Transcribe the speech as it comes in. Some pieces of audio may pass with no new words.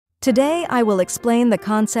Today I will explain the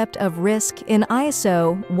concept of risk in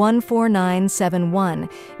ISO 14971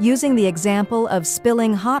 using the example of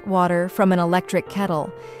spilling hot water from an electric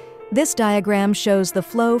kettle. This diagram shows the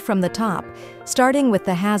flow from the top, starting with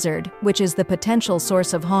the hazard, which is the potential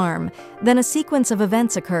source of harm. Then a sequence of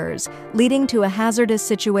events occurs, leading to a hazardous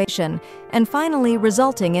situation, and finally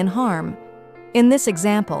resulting in harm. In this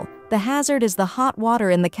example, the hazard is the hot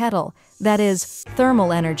water in the kettle, that is,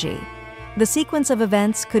 thermal energy. The sequence of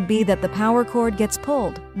events could be that the power cord gets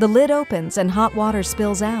pulled, the lid opens, and hot water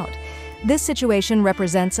spills out. This situation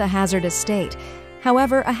represents a hazardous state.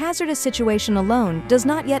 However, a hazardous situation alone does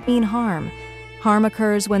not yet mean harm. Harm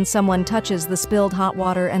occurs when someone touches the spilled hot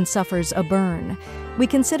water and suffers a burn. We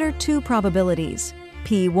consider two probabilities.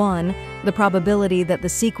 P1, the probability that the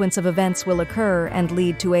sequence of events will occur and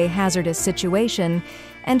lead to a hazardous situation,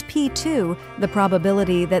 and P2, the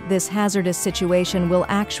probability that this hazardous situation will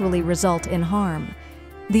actually result in harm.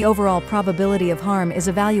 The overall probability of harm is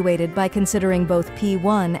evaluated by considering both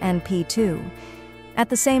P1 and P2. At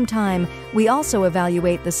the same time, we also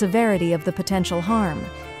evaluate the severity of the potential harm.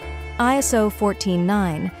 ISO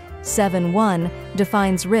 14971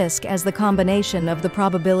 defines risk as the combination of the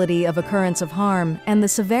probability of occurrence of harm and the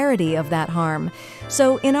severity of that harm.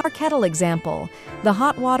 So, in our kettle example, the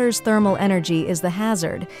hot water's thermal energy is the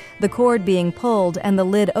hazard. The cord being pulled and the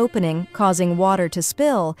lid opening, causing water to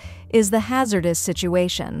spill, is the hazardous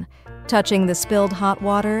situation. Touching the spilled hot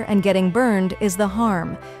water and getting burned is the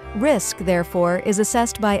harm. Risk, therefore, is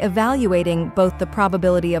assessed by evaluating both the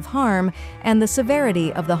probability of harm and the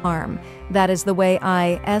severity of the harm. That is the way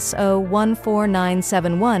ISO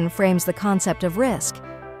 14971 frames the concept of risk.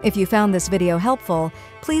 If you found this video helpful,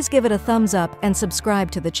 please give it a thumbs up and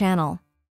subscribe to the channel.